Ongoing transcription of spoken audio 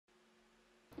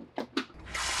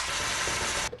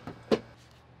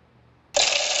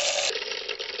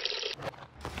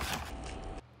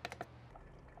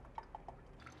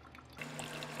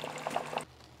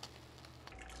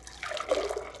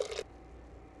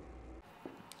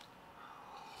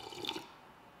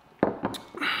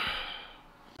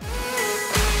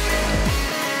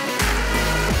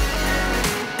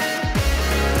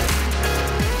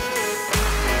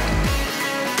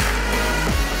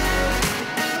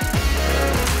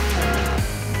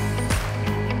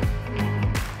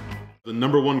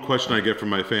#1 question I get from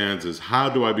my fans is, how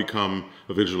do I become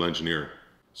a visual engineer?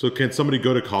 So can somebody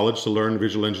go to college to learn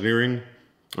visual engineering?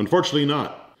 Unfortunately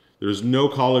not. There's no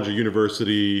college or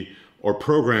university or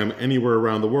program anywhere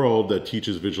around the world that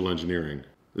teaches visual engineering.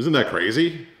 Isn't that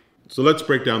crazy? So let's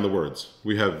break down the words.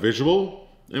 We have visual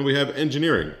and we have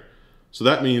engineering. So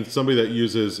that means somebody that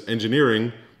uses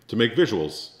engineering to make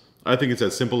visuals. I think it's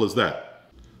as simple as that.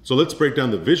 So let's break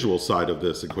down the visual side of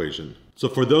this equation. So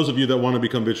for those of you that want to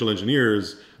become visual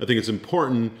engineers, I think it's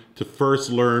important to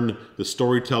first learn the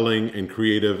storytelling and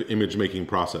creative image making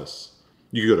process.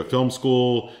 You could go to film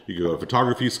school, you could go to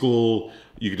photography school,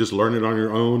 you could just learn it on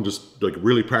your own, just like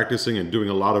really practicing and doing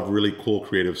a lot of really cool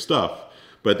creative stuff.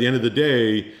 But at the end of the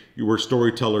day, you were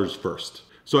storytellers first.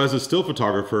 So as a still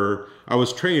photographer, I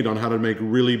was trained on how to make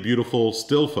really beautiful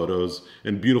still photos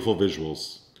and beautiful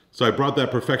visuals. So I brought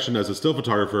that perfection as a still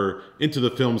photographer into the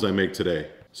films I make today.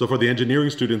 So for the engineering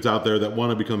students out there that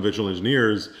want to become visual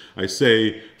engineers, I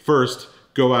say, first,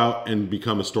 go out and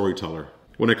become a storyteller.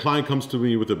 When a client comes to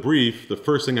me with a brief, the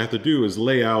first thing I have to do is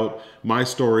lay out my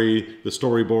story, the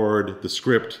storyboard, the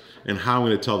script, and how I'm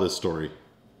going to tell this story.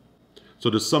 So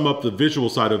to sum up the visual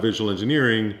side of visual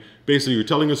engineering, basically you're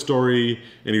telling a story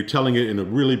and you're telling it in a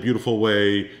really beautiful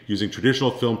way using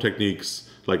traditional film techniques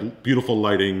like beautiful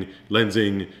lighting,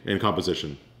 lensing, and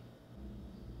composition.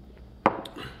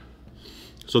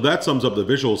 So that sums up the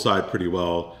visual side pretty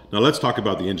well. Now let's talk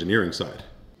about the engineering side.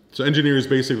 So engineering is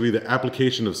basically the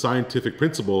application of scientific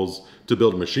principles to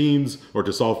build machines or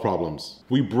to solve problems.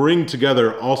 We bring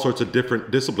together all sorts of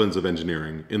different disciplines of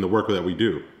engineering in the work that we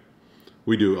do.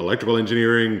 We do electrical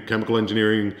engineering, chemical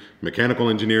engineering, mechanical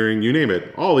engineering, you name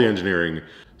it, all the engineering.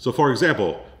 So for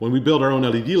example, when we build our own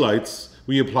LED lights,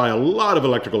 we apply a lot of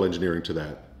electrical engineering to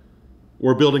that.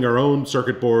 We're building our own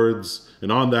circuit boards,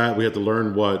 and on that we have to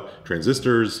learn what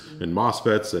transistors and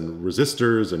MOSFETs and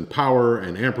resistors and power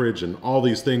and amperage and all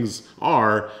these things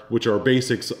are, which are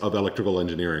basics of electrical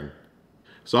engineering.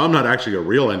 So I'm not actually a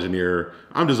real engineer,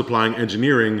 I'm just applying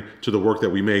engineering to the work that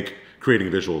we make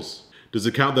creating visuals. Does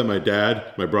it count that my dad,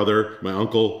 my brother, my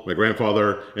uncle, my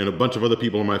grandfather, and a bunch of other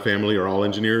people in my family are all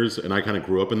engineers and I kind of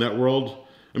grew up in that world?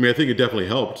 I mean, I think it definitely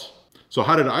helped. So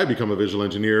how did I become a visual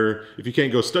engineer if you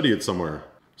can't go study it somewhere?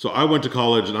 So I went to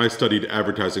college and I studied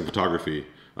advertising photography.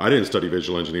 I didn't study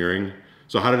visual engineering.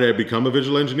 So how did I become a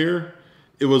visual engineer?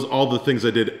 It was all the things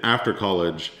I did after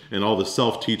college and all the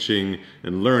self-teaching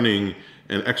and learning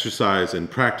and exercise and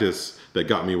practice that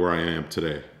got me where I am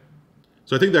today.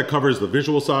 So I think that covers the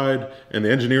visual side and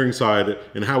the engineering side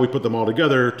and how we put them all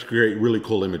together to create really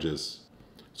cool images.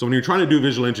 So when you're trying to do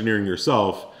visual engineering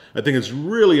yourself, I think it's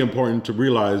really important to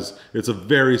realize it's a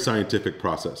very scientific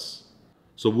process.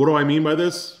 So what do I mean by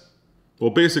this?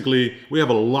 Well, basically, we have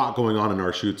a lot going on in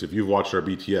our shoots if you've watched our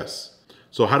BTS.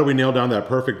 So how do we nail down that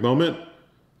perfect moment?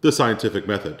 The scientific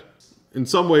method. In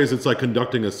some ways, it's like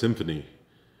conducting a symphony.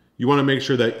 You want to make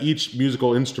sure that each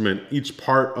musical instrument, each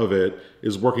part of it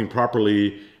is working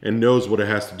properly and knows what it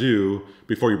has to do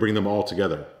before you bring them all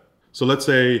together. So let's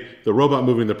say the robot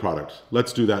moving the product.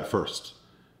 Let's do that first.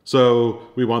 So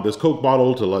we want this Coke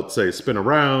bottle to, let's say, spin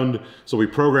around. So we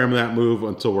program that move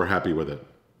until we're happy with it.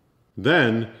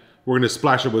 Then we're going to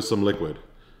splash it with some liquid.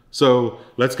 So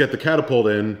let's get the catapult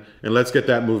in and let's get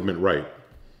that movement right.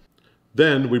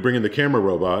 Then we bring in the camera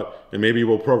robot and maybe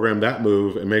we'll program that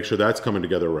move and make sure that's coming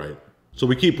together right. So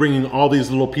we keep bringing all these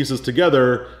little pieces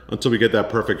together until we get that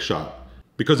perfect shot.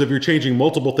 Because if you're changing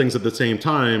multiple things at the same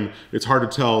time, it's hard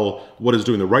to tell what is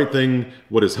doing the right thing,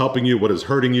 what is helping you, what is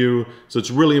hurting you. So it's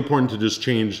really important to just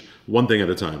change one thing at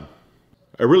a time.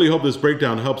 I really hope this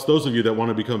breakdown helps those of you that want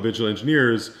to become visual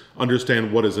engineers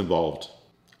understand what is involved.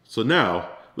 So now,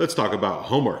 let's talk about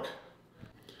homework.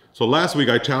 So last week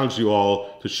I challenged you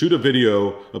all to shoot a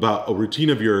video about a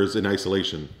routine of yours in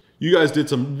isolation. You guys did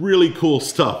some really cool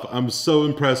stuff. I'm so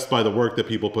impressed by the work that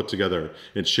people put together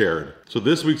and shared. So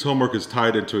this week's homework is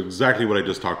tied into exactly what I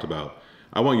just talked about.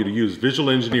 I want you to use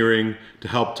visual engineering to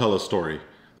help tell a story.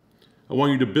 I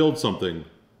want you to build something,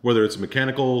 whether it's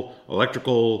mechanical,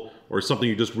 electrical, or something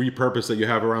you just repurpose that you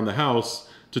have around the house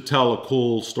to tell a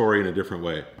cool story in a different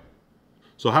way.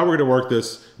 So how we're going to work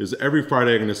this is every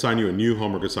Friday I'm going to assign you a new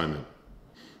homework assignment.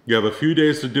 You have a few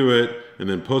days to do it and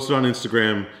then post it on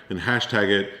Instagram and hashtag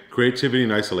it creativity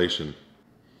in isolation.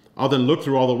 I'll then look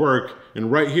through all the work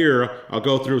and right here I'll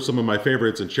go through some of my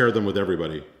favorites and share them with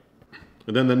everybody.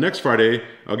 And then the next Friday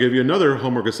I'll give you another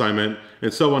homework assignment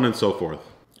and so on and so forth.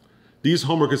 These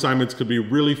homework assignments could be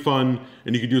really fun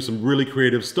and you can do some really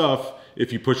creative stuff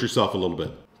if you push yourself a little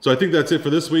bit. So I think that's it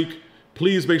for this week.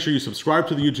 Please make sure you subscribe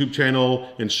to the YouTube channel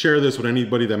and share this with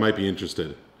anybody that might be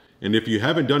interested. And if you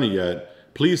haven't done it yet,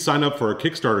 please sign up for a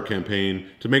Kickstarter campaign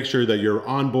to make sure that you're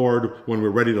on board when we're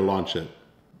ready to launch it.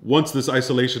 Once this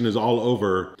isolation is all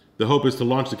over, the hope is to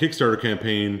launch the Kickstarter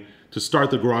campaign to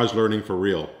start the Garage Learning for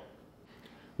real.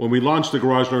 When we launch the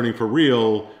Garage Learning for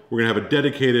real, we're going to have a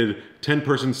dedicated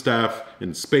 10-person staff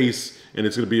and space, and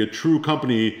it's going to be a true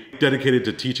company dedicated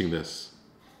to teaching this.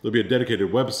 There'll be a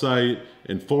dedicated website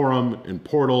and forum and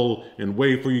portal and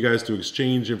way for you guys to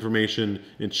exchange information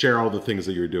and share all the things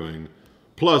that you're doing.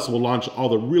 Plus, we'll launch all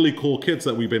the really cool kits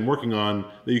that we've been working on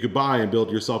that you could buy and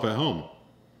build yourself at home.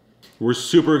 We're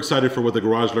super excited for what the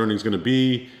Garage Learning is going to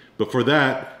be, but for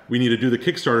that, we need to do the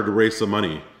Kickstarter to raise some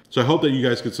money. So I hope that you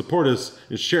guys could support us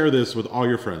and share this with all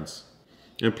your friends.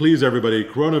 And please, everybody,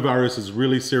 coronavirus is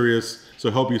really serious, so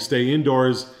I hope you stay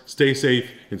indoors, stay safe,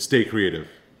 and stay creative.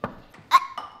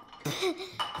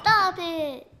 Stop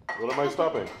it! What am I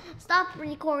stopping? Stop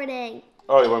recording.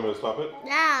 Oh, you want me to stop it?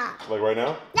 Yeah. Like right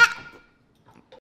now? Yeah.